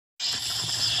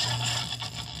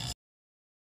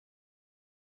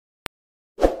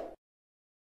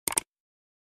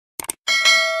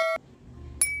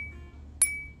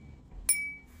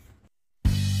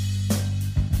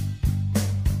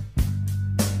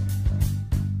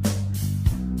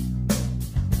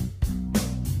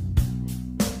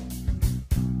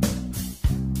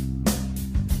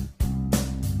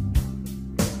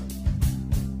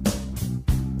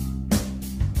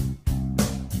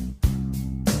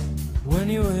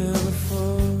anywhere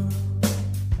before.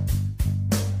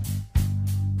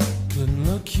 Couldn't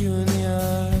look you in the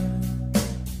eye.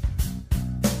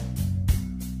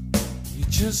 You're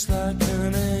just like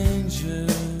an angel.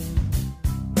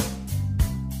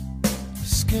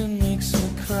 Your skin makes me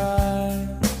cry.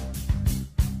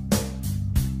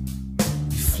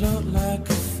 You float like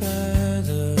a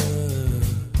feather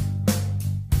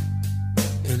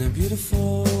in a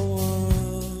beautiful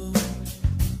world.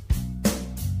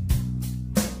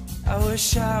 I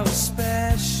wish I was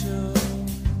special.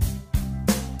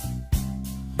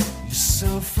 You're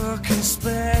so fucking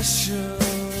special.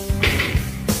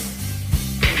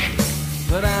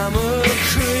 But I'm a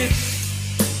creep.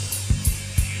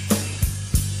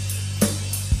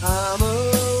 I'm a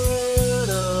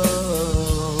widow.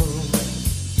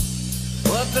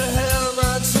 What the hell am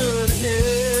I doing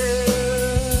here?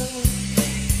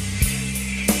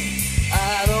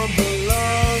 I don't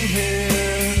belong here.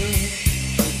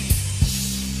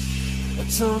 I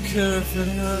don't care if it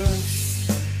hurts.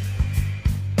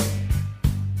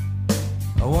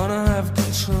 I wanna have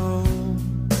control.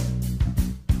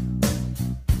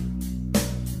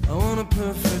 I want a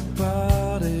perfect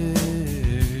body.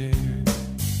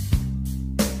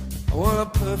 I want a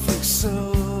perfect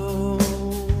soul.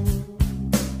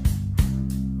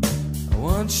 I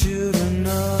want you to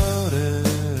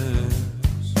notice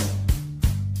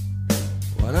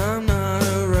when I'm not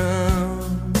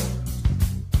around.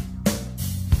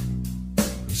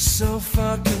 You're so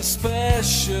fucking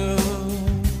special.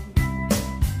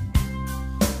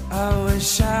 I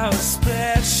wish I was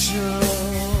special.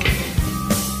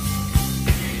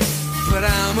 But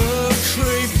I'm a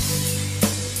creep.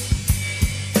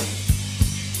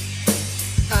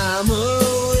 I'm a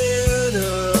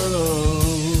widow.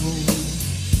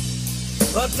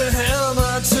 What the hell am I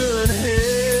doing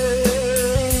here?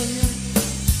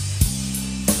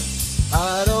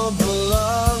 I don't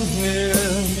belong here.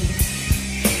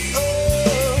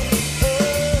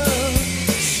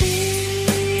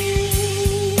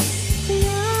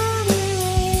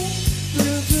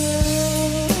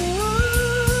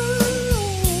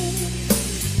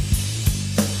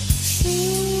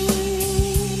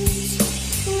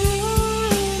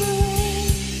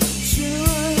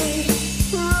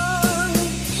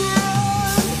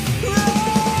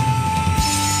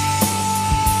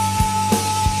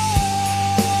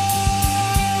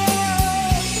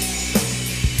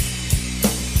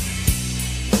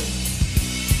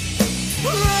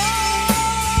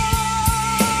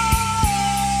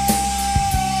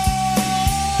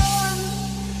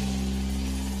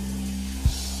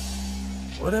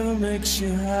 Whatever makes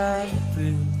you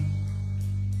happy,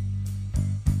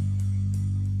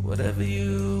 whatever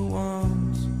you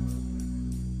want.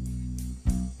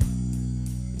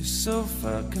 You're so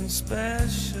fucking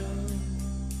special.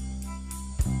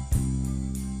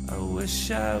 I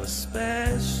wish I was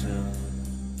special.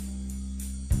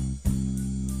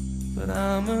 But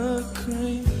I'm a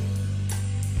creep.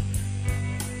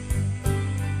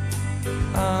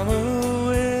 I'm a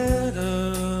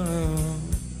widow.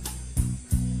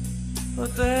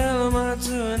 What the hell am I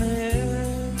doing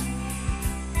here?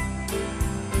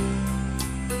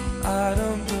 I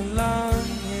don't belong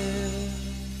here.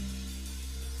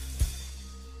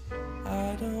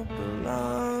 I don't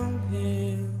belong here.